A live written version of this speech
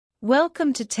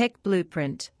Welcome to Tech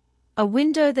Blueprint, a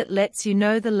window that lets you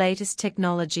know the latest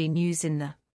technology news in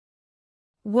the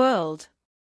world.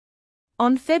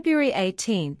 On February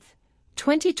 18,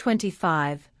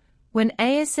 2025, when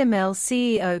ASML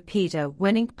CEO Peter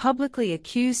Wennink publicly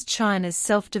accused China's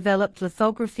self-developed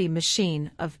lithography machine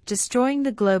of destroying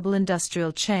the global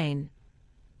industrial chain,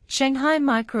 Shanghai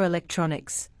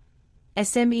Microelectronics,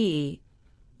 SMEE,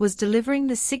 was delivering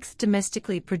the sixth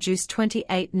domestically produced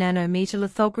 28-nanometer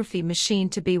lithography machine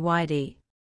to BYD.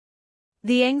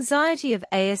 The anxiety of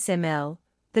ASML,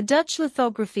 the Dutch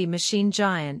lithography machine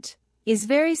giant, is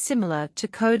very similar to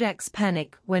Kodak's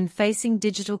panic when facing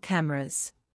digital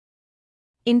cameras.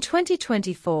 In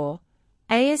 2024,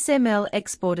 ASML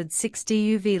exported 6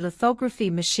 EUV lithography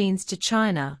machines to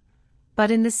China, but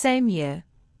in the same year,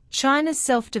 China's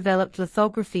self-developed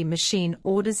lithography machine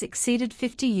orders exceeded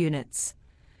 50 units,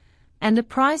 and the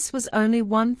price was only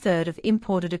one-third of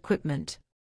imported equipment.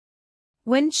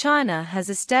 When China has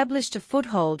established a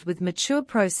foothold with mature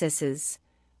processes,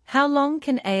 how long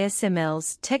can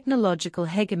ASML's technological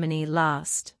hegemony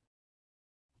last?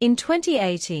 In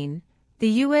 2018, the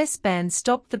US ban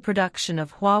stopped the production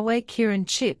of Huawei Kirin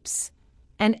chips,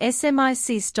 and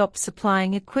SMIC stopped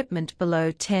supplying equipment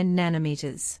below 10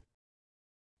 nanometers.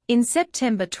 In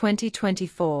September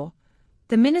 2024,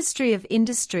 the Ministry of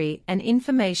Industry and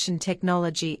Information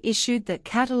Technology issued the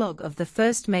catalogue of the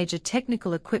first major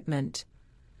technical equipment,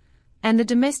 and the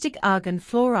domestic argon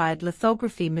fluoride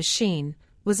lithography machine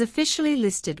was officially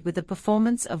listed with a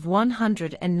performance of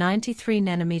 193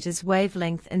 nanometers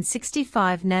wavelength and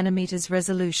 65 nanometers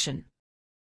resolution.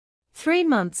 3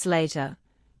 months later,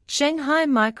 Shanghai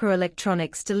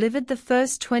Microelectronics delivered the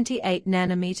first 28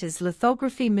 nanometers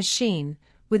lithography machine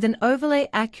with an overlay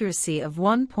accuracy of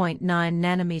 1.9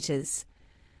 nanometers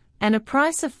and a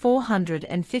price of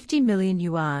 450 million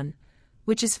yuan,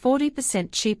 which is 40%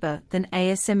 cheaper than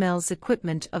ASML's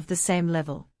equipment of the same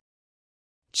level.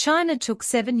 China took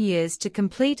 7 years to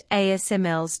complete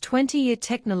ASML's 20-year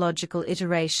technological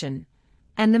iteration,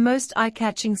 and the most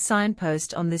eye-catching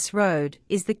signpost on this road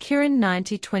is the Kirin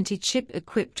 9020 chip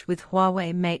equipped with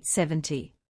Huawei Mate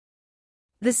 70.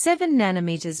 The 7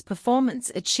 nanometers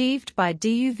performance achieved by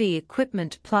DUV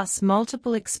equipment plus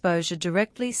multiple exposure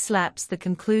directly slaps the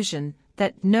conclusion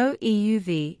that no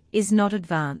EUV is not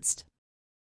advanced.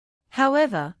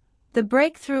 However, the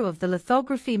breakthrough of the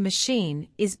lithography machine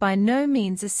is by no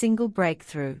means a single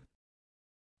breakthrough.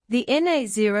 The NA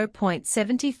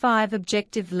 0.75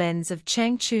 objective lens of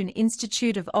Changchun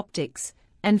Institute of Optics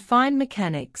and Fine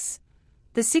Mechanics,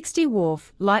 the 60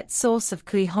 Wharf light source of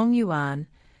Hongyuan,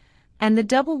 and the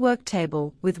double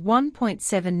worktable with 1.7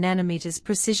 nanometers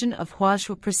precision of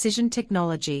Huazhou Precision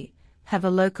Technology have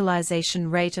a localization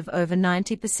rate of over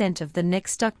 90% of the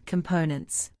next-duct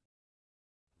components.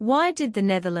 Why did the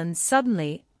Netherlands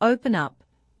suddenly open up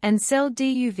and sell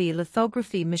DUV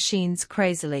lithography machines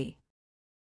crazily?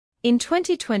 In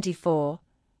 2024,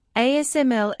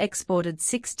 ASML exported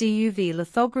 6 DUV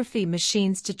lithography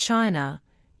machines to China,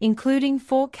 including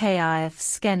 4K IF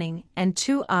scanning and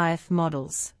 2 IF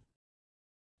models.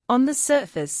 On the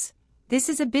surface, this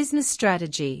is a business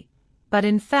strategy, but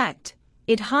in fact,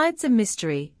 it hides a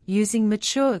mystery, using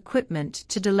mature equipment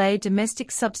to delay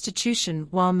domestic substitution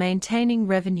while maintaining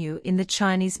revenue in the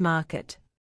Chinese market.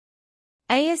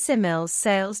 ASML's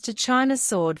sales to China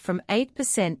soared from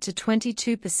 8% to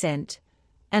 22%,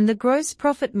 and the gross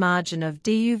profit margin of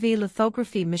DUV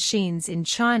lithography machines in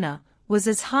China was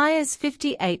as high as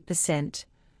 58%,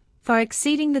 far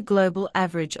exceeding the global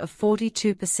average of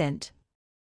 42%.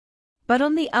 But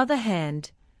on the other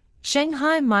hand,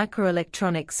 Shanghai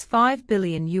Microelectronics' 5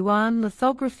 billion yuan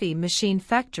lithography machine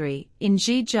factory in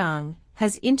Zhejiang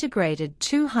has integrated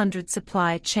 200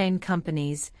 supply chain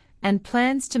companies and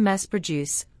plans to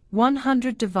mass-produce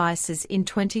 100 devices in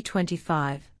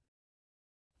 2025.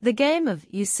 The game of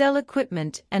you sell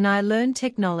equipment and I learn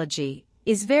technology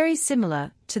is very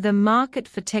similar to the market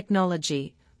for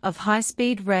technology of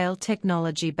high-speed rail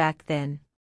technology back then.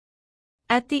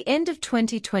 At the end of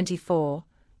 2024,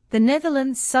 the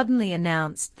Netherlands suddenly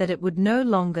announced that it would no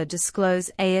longer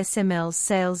disclose ASML's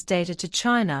sales data to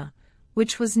China,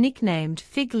 which was nicknamed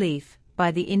Fig Leaf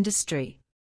by the industry.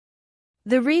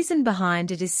 The reason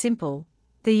behind it is simple: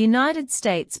 the United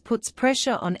States puts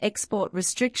pressure on export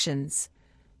restrictions,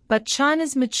 but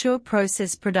China's mature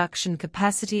process production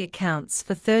capacity accounts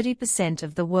for 30%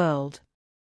 of the world.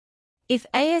 If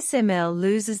ASML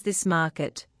loses this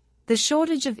market, the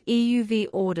shortage of EUV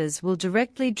orders will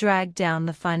directly drag down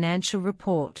the financial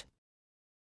report.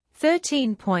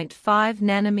 13.5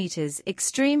 nanometers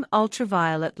extreme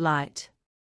ultraviolet light.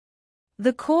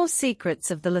 The core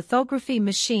secrets of the lithography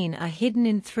machine are hidden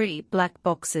in three black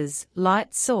boxes: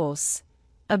 light source,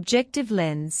 objective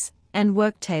lens, and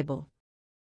worktable.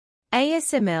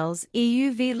 ASML's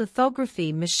EUV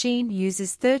lithography machine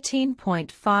uses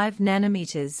 13.5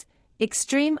 nanometers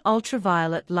extreme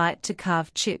ultraviolet light to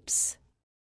carve chips.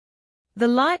 The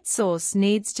light source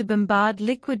needs to bombard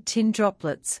liquid tin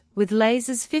droplets with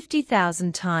lasers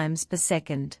 50,000 times per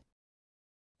second.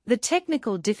 The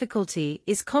technical difficulty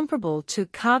is comparable to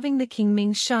carving the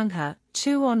Qingming Shanghe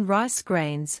 2 on rice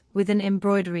grains with an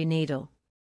embroidery needle.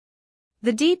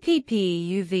 The DPP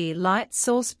EUV light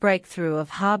source breakthrough of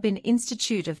Harbin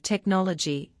Institute of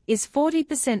Technology is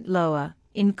 40% lower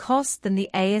in cost than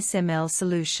the ASML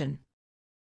solution.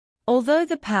 Although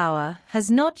the power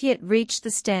has not yet reached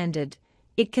the standard,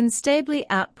 it can stably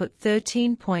output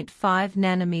 13.5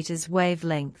 nanometers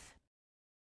wavelength.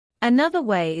 Another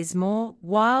way is more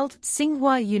wild.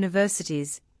 Tsinghua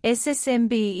University's SSMB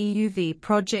EUV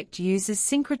project uses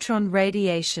synchrotron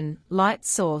radiation light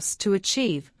source to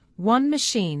achieve one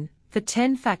machine for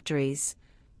 10 factories,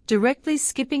 directly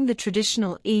skipping the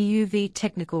traditional EUV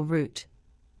technical route.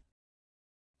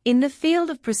 In the field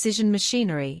of precision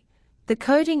machinery, the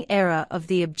coding error of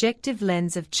the objective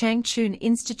lens of Changchun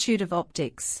Institute of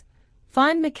Optics,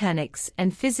 Fine Mechanics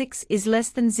and Physics is less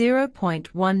than 0.1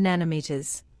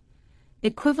 nanometers,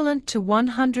 equivalent to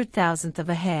 100,000th of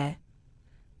a hair,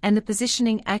 and the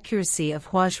positioning accuracy of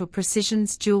Huazhou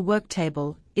Precision's dual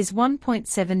worktable is 1.7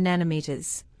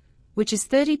 nanometers, which is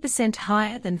 30%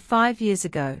 higher than 5 years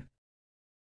ago.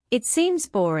 It seems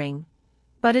boring,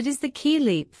 but it is the key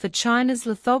leap for China's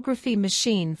lithography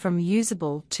machine from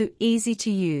usable to easy to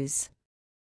use.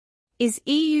 Is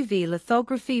EUV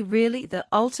lithography really the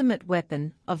ultimate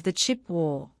weapon of the chip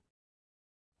war?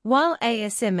 While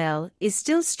ASML is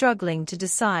still struggling to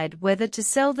decide whether to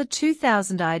sell the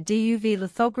 2000i DUV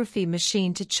lithography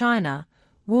machine to China,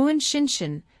 Wuhan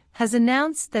Shinshan has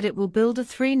announced that it will build a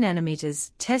 3 nanometers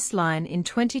test line in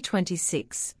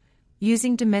 2026,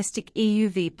 using domestic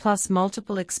EUV plus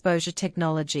multiple exposure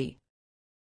technology.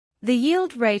 The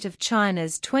yield rate of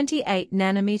China's 28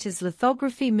 nanometers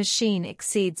lithography machine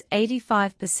exceeds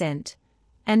 85%,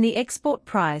 and the export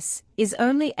price is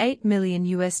only $8 million,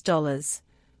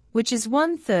 which is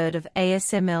 1/3 of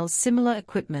ASML's similar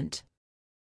equipment.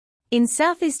 In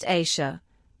Southeast Asia,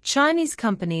 Chinese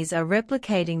companies are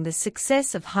replicating the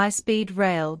success of high-speed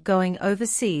rail going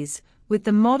overseas with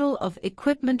the model of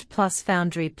equipment plus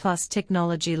foundry plus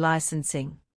technology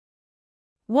licensing.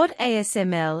 What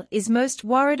ASML is most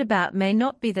worried about may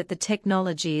not be that the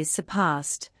technology is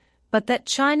surpassed, but that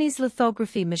Chinese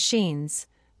lithography machines,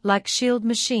 like shield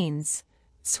machines,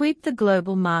 sweep the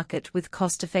global market with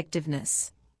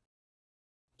cost-effectiveness.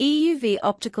 EUV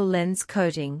optical lens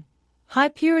coating,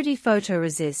 high-purity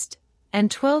photoresist,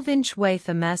 and 12-inch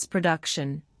wafer mass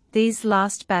production, these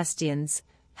last bastions,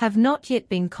 have not yet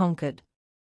been conquered.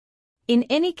 In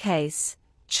any case,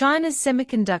 China's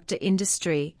semiconductor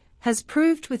industry has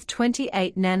proved with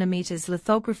 28 nanometers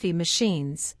lithography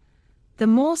machines, the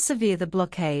more severe the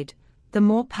blockade, the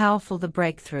more powerful the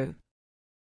breakthrough.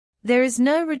 There is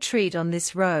no retreat on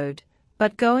this road,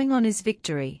 but going on is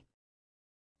victory.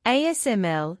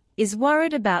 ASML is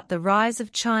worried about the rise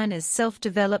of China's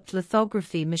self-developed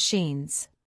lithography machines.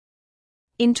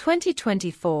 In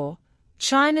 2024,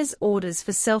 China's orders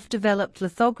for self-developed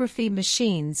lithography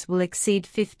machines will exceed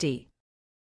 50.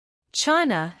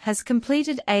 China has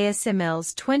completed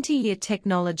ASML's 20-year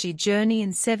technology journey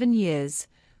in 7 years,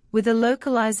 with a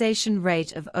localization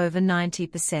rate of over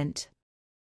 90%.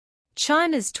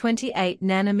 China's 28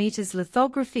 nanometers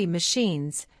lithography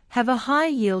machines have a high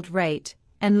yield rate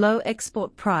and low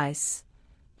export price,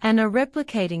 and are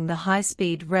replicating the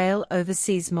high-speed rail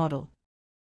overseas model.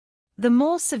 The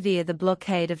more severe the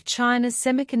blockade of China's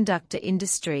semiconductor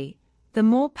industry, the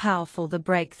more powerful the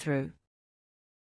breakthrough.